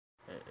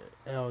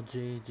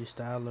LG G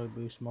Stylo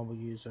Boost mobile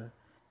user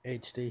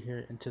HD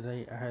here, and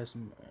today I have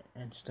some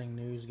interesting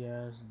news,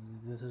 guys.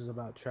 This is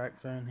about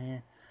TracFone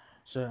here.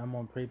 So I'm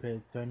on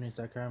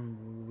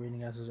prepaid.com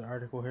reading guys this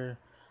article here.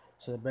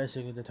 So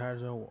basically the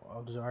title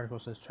of this article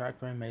says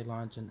TracFone may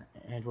launch an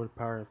Android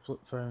powered flip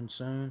phone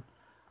soon.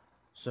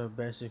 So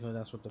basically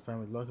that's what the phone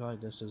would look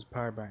like. This is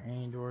powered by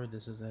Android.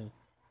 This is a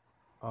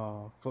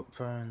flip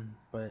phone,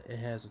 but it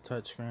has a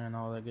touch screen and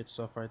all that good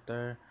stuff right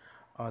there.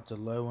 It's a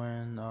low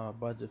end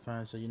budget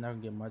phone, so you're not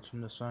gonna get much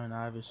from this phone.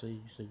 Obviously,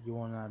 so you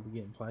will not be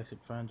getting flagship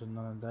phones and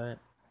none of that.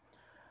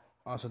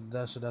 Also,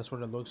 that's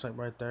what it looks like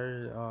right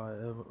there.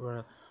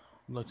 It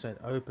looks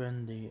like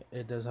open.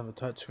 It does have a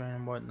touch screen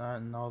and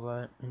whatnot and all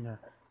that, and your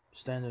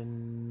standard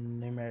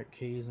numeric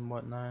keys and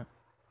whatnot.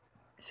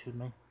 Excuse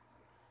me.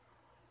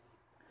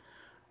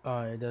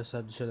 It does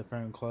have to show the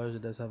phone closed.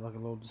 It does have like a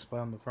little display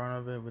on the front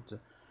of it with the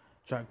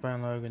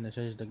TracFone logo, and it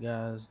shows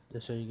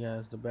you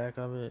guys the back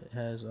of it. It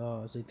has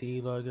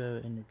ZTE logo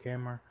in your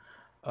camera.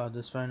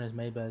 This phone is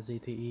made by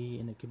ZTE,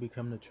 and it could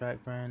become the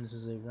TracFone. This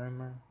is a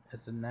rumor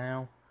as of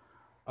now.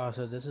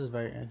 So this is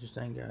very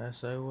interesting, guys.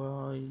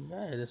 So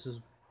yeah, this is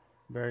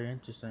very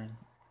interesting.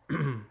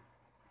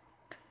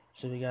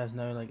 So if you guys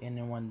know like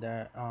anyone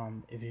that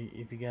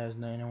if you guys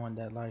know anyone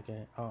that like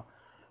a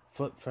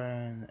flip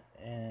phone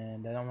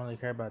and they don't really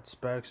care about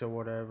specs or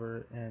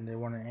whatever, and they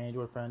want an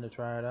Android phone to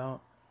try it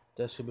out,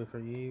 this could be for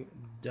you.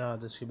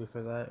 This could be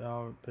for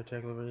that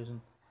particular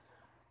reason.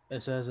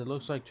 It says it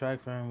looks like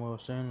TracFone will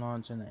soon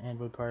launch an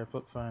Android powered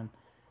flip phone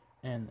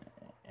and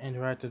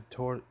interactive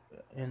tor-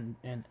 in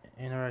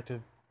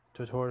interactive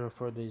tutorial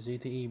for the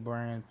ZTE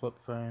brand flip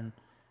phone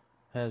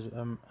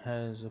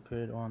has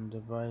appeared on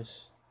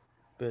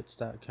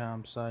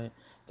devicebits.com site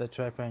that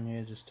TracFone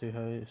uses to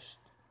host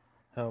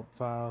help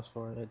files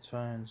for its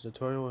phones. The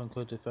tutorial will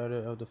include a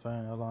photo of the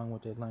phone along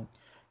with a link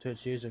to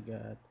its user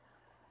guide.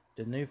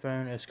 The new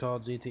phone is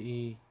called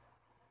ZTE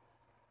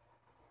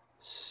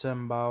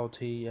Cymbal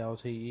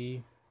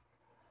LTE.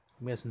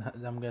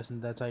 I'm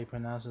guessing that's how you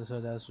pronounce it. So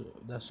that's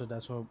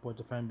what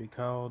the phone be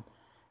called.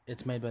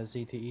 It's made by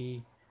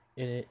ZTE.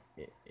 It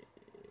it,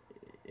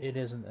 it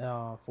is an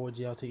 4G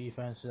LTE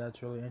phone, so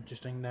that's really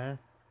interesting there.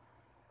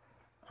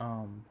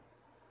 Um,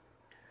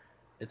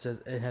 it says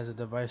it has a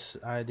device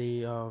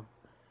ID of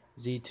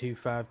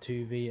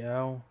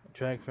Z252VL.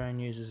 TracFone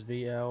uses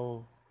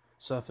VL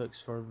suffix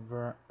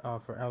for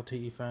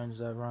LTE phones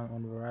that run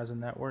on the Verizon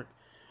network.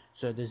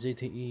 So the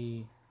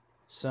ZTE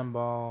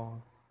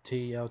Cymbal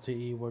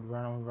LTE would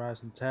run on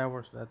Verizon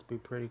towers. So that'd be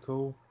pretty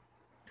cool.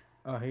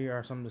 Here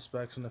are some of the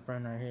specs on the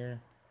phone right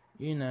here.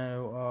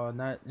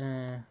 Not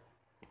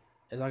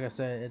like I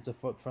said, it's a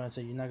flip phone,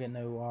 so you're not getting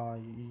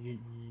no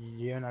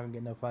you're not gonna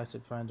get no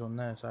flagship phones on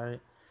this. All right.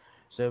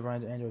 So it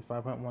runs Android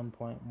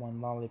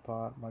 5.1.1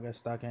 Lollipop. I guess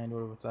stock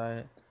Android with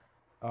that.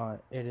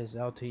 It is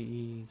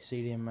LTE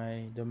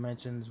CDMA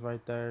dimensions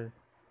right there.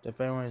 The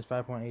phone weighs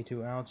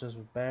 5.82 ounces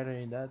with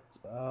battery. That's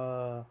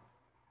a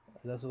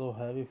little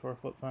heavy for a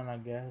flip phone, I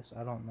guess.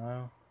 I don't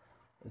know.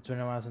 It's been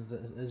a while since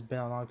it's been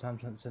a long time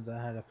since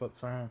I had a flip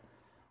phone.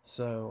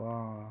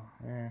 So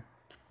yeah.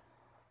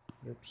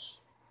 Oops.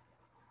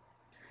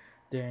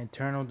 The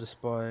internal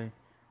display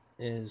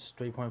is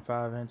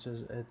 3.5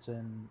 inches. It's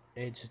an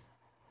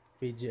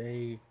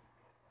HVGA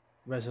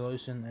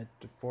resolution at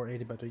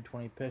 480 by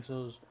 320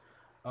 pixels.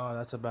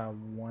 That's about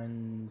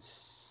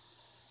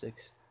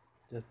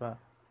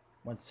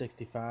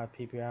 165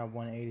 ppi,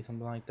 180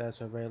 something like that.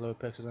 So very low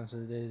pixel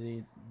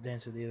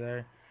density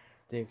there.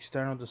 The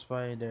external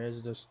display, there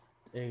is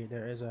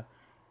a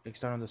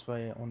external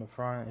display on the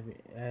front.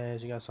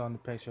 As you guys saw in the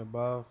picture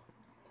above,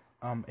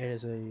 it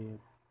is a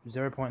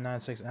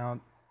 0.96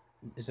 ounce,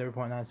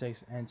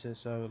 0.96 inches,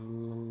 so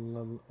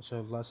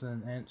less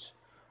than an inch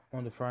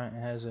on the front.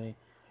 It has a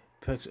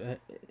pixel.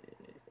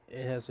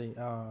 It has a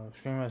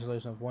screen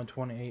resolution of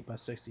 128 by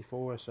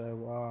 64.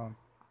 So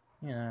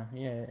yeah,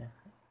 it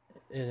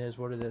is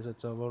what it is.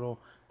 It's a little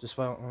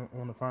display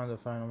on the front of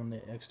the phone on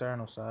the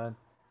external side.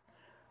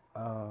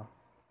 Uh,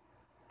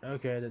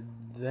 okay,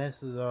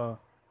 this is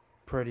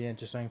pretty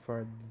interesting.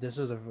 This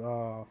is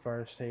a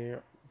first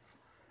here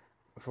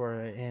for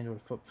an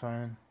Android flip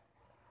phone.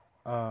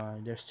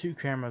 There's two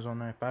cameras on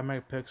there, 5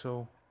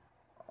 megapixel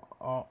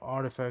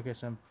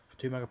autofocus and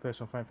 2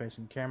 megapixel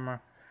front-facing camera.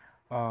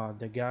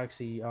 The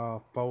Galaxy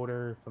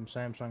folder from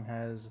Samsung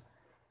has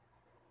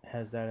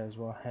that as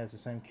well. Has the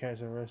same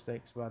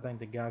characteristics, but I think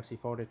the Galaxy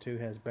Folder 2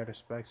 has better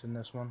specs than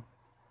this one.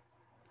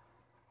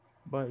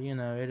 But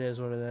it is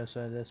what it is.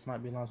 So this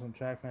might be launched on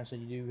TracFone, so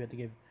you do have to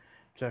give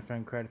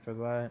TracFone credit for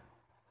that.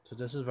 So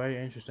this is very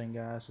interesting,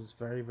 guys. It's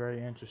very,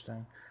 very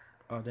interesting.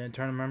 The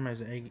internal memory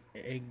is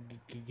 8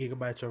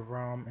 gigabytes of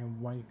ROM and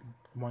 1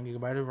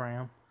 gigabyte of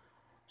RAM.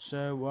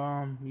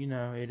 So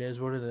it is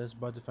what it is.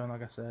 But the phone,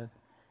 like I said,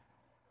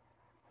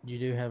 you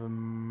do have a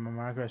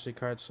micro SD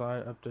card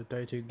slot up to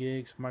 32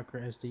 gigs,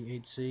 micro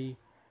SDHC,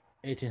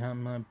 1800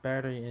 mAh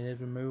battery. It is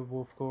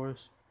removable, of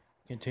course.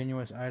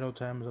 Continuous idle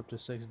time is up to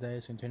 6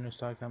 days. Continuous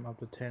talk time up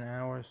to 10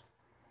 hours.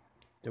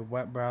 The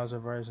web browser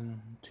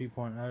version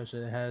 2.0, so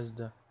it has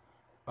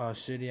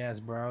shitty ass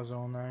browser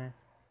on there.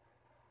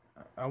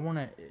 I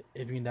wonder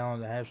if you can download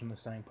the apps from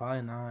this thing.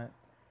 Probably not.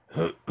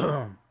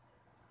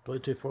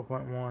 Bluetooth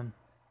 4.1.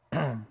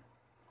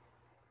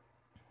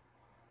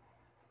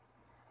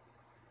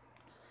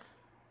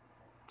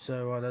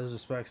 So those are the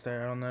specs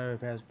there. I don't know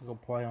if it has Google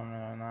Play on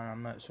it or not.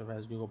 I'm not sure if it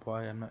has Google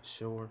Play. I'm not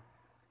sure.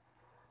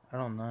 I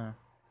don't know.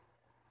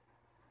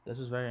 This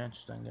is very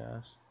interesting,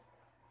 guys.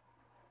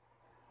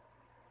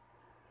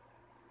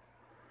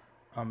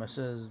 It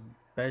says,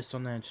 based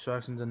on the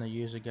instructions in the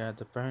user guide,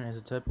 the phone is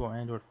a typical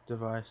Android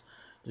device.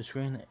 The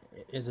screen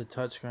is a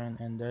touchscreen,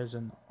 and there's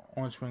an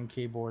on-screen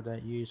keyboard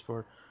that used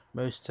for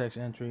most text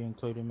entry,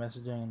 including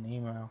messaging and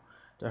email.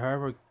 The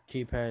hardware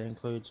keypad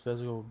includes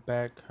physical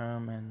back,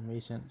 home, and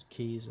recent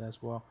keys,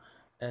 as well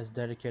as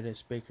dedicated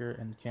speaker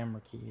and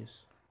camera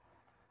keys.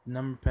 The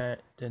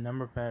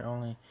number pad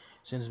only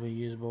seems to be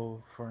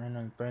usable for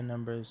entering phone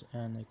numbers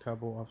and a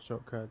couple of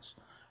shortcuts.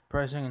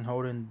 Pressing and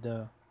holding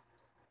the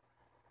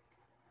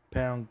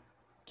pound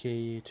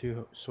key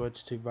to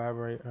switch to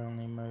vibrate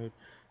only mode,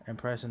 and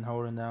press and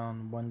holding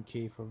down one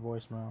key for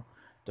voicemail.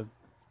 The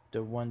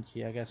the one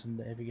key, I guess,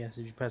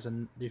 if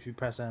you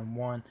press down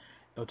one,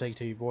 it'll take you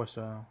to your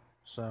voicemail.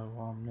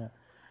 So yeah,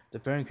 the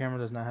phone camera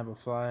does not have a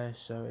flash,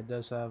 so it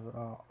does have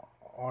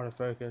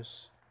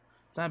autofocus.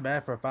 It's not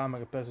bad for 5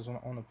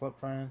 megapixels on the flip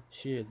phone.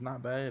 Shit,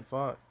 not bad.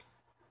 Fuck,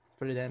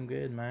 pretty damn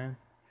good, man.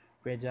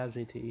 Great job,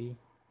 ZTE.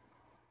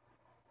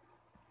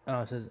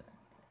 It says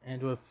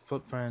Android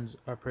flip phones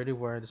are pretty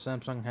rare. The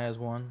Samsung has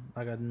one,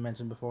 like I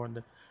mentioned before,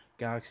 the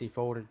Galaxy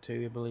Folder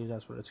 2, I believe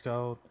that's what it's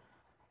called.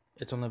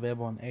 It's only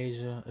available in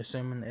Asia.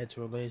 Assuming its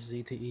release,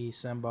 ZTE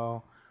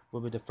Cymbal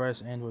will be the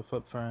first Android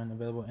flip phone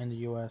available in the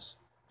US.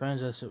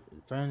 Phones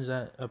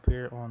that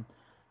appear on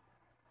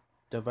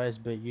device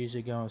but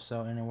usually go and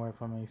sell anywhere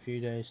from a few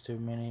days to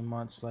many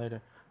months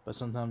later, but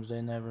sometimes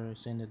they never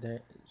seen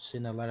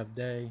the light of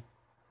day.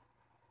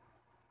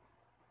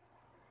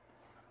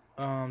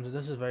 So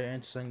this is very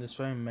interesting. This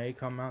phone may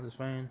come out. This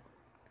phone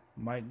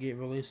might get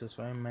released. This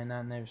phone may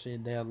not never see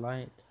the day of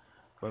light.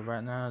 But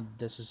right now,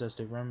 this is just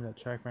a rumor that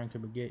TracFone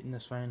could be getting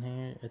this phone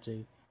here. It's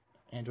a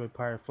Android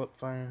Pirate flip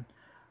phone.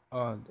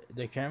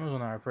 The cameras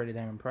on it are pretty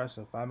damn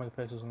impressive. 5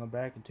 megapixels on the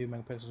back and 2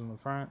 megapixels on the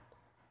front.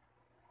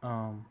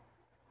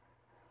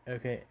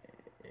 Okay,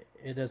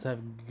 it does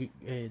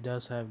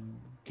have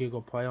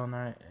Google Play on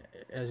there,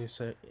 as you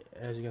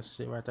guys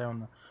see right there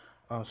on the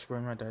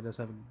screen right there. It does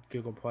have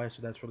Google Play,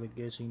 so that's really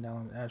good. So you can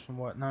download apps and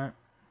whatnot.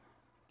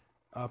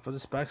 For the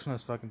specs on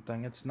this fucking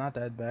thing, it's not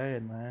that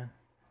bad, man.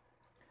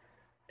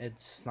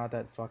 It's not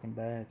that fucking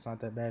bad. It's not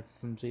that bad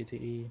from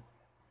ZTE.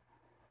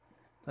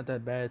 Not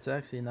that bad. It's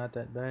actually not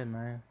that bad,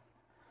 man.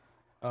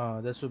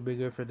 This would be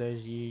good for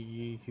those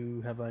you who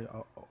have like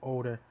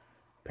older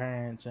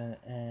parents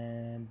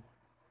and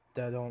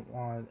that don't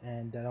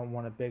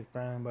want a big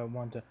phone but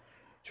want to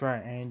try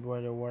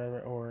Android or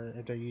whatever, or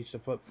if they're used to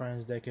flip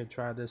phones, they could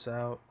try this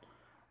out.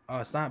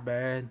 It's not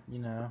bad, you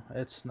know.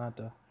 It's not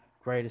the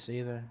greatest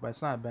either, but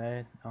it's not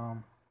bad.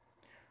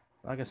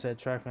 Like I said,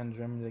 TracFone's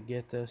rumored to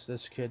get this.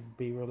 This could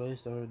be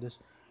released, or this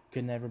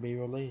could never be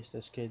released.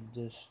 This could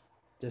just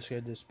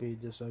be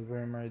just a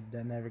rumor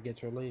that never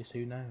gets released.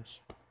 Who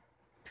knows?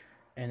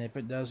 And if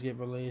it does get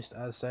released,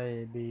 I'd say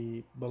it'd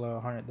be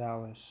below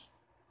 $100.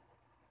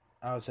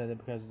 I would say that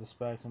because of the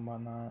specs and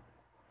whatnot.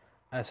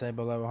 I'd say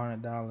below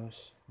 $100,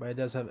 but it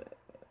does have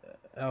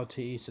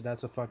LTE, so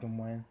that's a fucking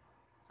win.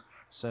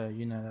 So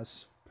you know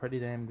that's pretty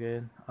damn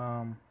good.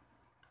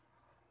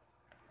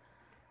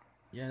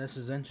 Yeah, this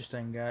is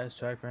interesting, guys.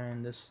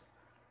 TracFone,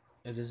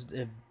 if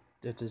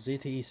the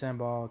ZTE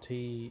Cymbal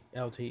T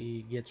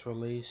LTE gets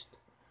released,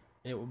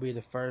 it will be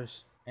the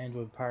first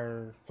Android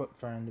Pirate flip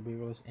phone to be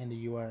released in the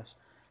US,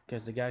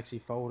 because the Galaxy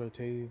Folder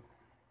 2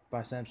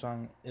 by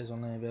Samsung is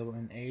only available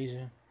in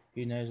Asia.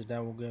 Who knows if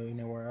that will go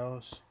anywhere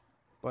else?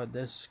 But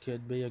this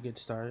could be a good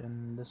start,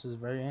 and this is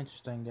very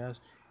interesting, guys.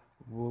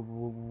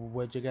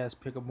 Would you guys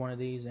pick up one of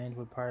these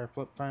Android Pirate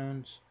flip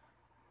phones?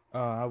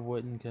 I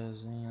wouldn't,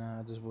 cause you know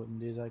I just wouldn't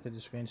do that. Cause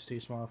the screen's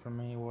too small for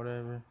me, or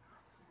whatever.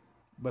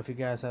 But if you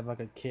guys have like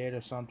a kid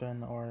or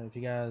something, or if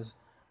you guys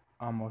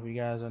are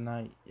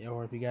not,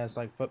 or if you guys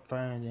like flip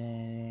phones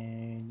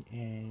and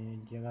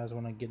you guys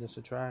want to give this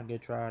a try, go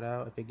try it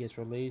out. If it gets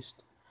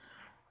released,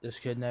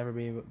 this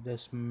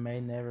may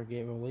never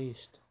get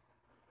released.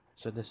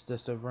 So this is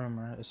just a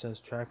rumor. It says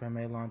TracFone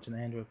may launch an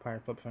Android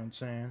Pirate flip phone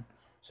soon.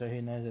 So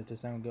who knows if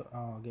this thing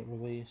will get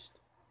released.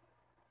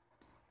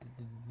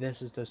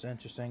 This is just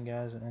interesting,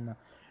 guys, and I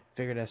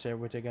figured I'd share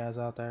with you guys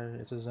out there.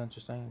 It's just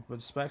interesting. But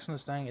the specs on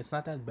this thing, it's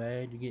not that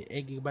bad. You get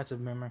 8 gigabytes of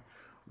memory,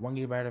 1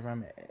 gigabyte of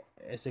RAM.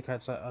 SD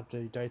cards up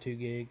to 32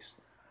 gigs.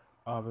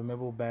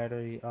 Removable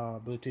battery,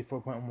 Bluetooth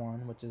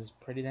 4.1, which is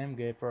pretty damn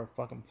good for a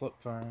fucking flip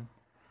phone.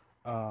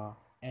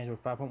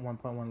 Android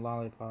 5.1.1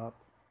 Lollipop.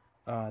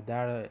 I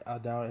doubt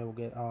it will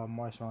get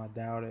Marshmallow. I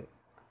doubt it.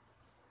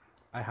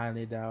 I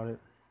highly doubt it.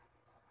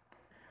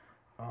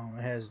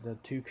 It has the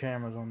 2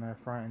 cameras on there,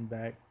 front and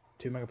back.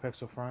 2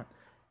 megapixel front,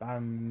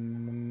 5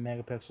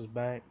 megapixels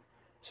back.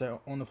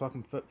 So on the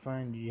fucking flip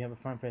phone, you have a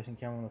front facing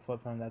camera on the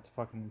flip phone. That's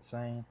fucking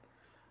insane.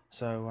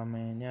 So I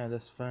mean, yeah,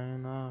 this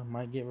phone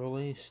might get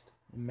released.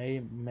 It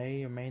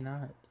may or may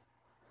not.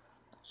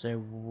 So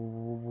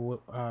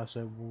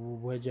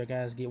would you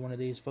guys get one of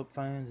these flip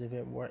phones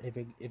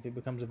if it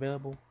becomes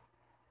available?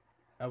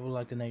 I would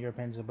like to know your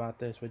opinions about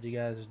this. Would you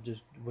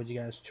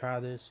guys try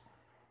this?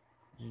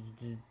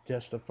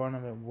 Just the fun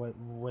of it?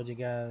 Would you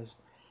guys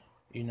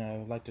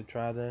like to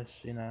try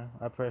this?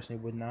 I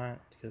personally would not,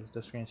 because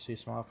the screen's too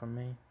small for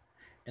me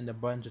and the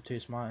buttons are too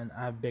small, and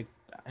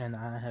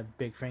I have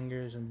big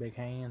fingers and big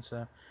hands,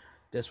 so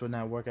this would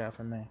not work out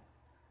for me.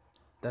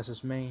 That's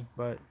just me,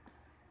 but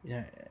you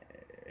know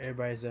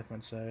everybody's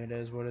different, so it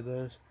is what it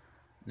is.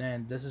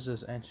 Man, this is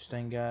just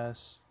interesting,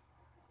 guys.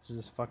 This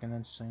is just fucking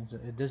interesting. So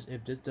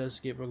if this does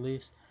get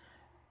released,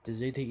 the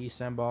ZTE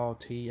Cymbal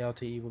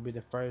LTE will be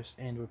the first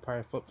Android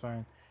Pirate flip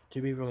phone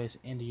to be released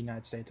in the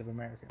United States of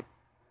America.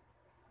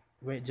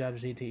 Great job,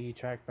 ZTE,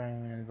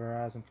 TracFone, and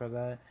Verizon for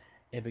that.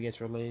 If it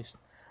gets released,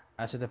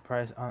 I said the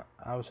price.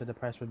 I would say the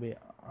price would be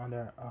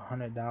under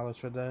 $100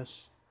 for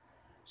this.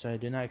 So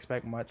do not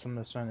expect much from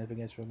the phone if it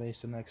gets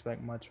released. Do not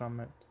expect much from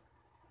it.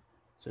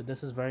 So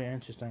this is very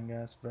interesting,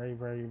 guys. Very,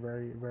 very,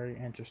 very, very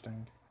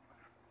interesting.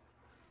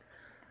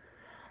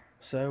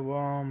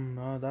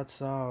 So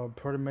that's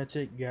pretty much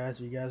it, guys.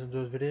 If you guys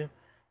enjoyed this video,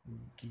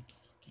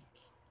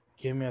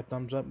 give me a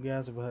thumbs up,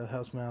 guys. It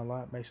helps me out a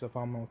lot. Make sure to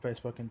follow me on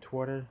Facebook and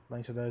Twitter.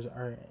 Links to those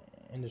are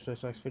in the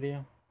next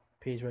video.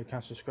 Please rate,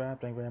 comment, subscribe.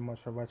 Thank you very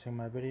much for watching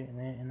my video,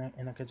 and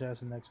I'll catch you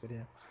guys in the next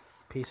video.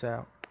 Peace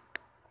out.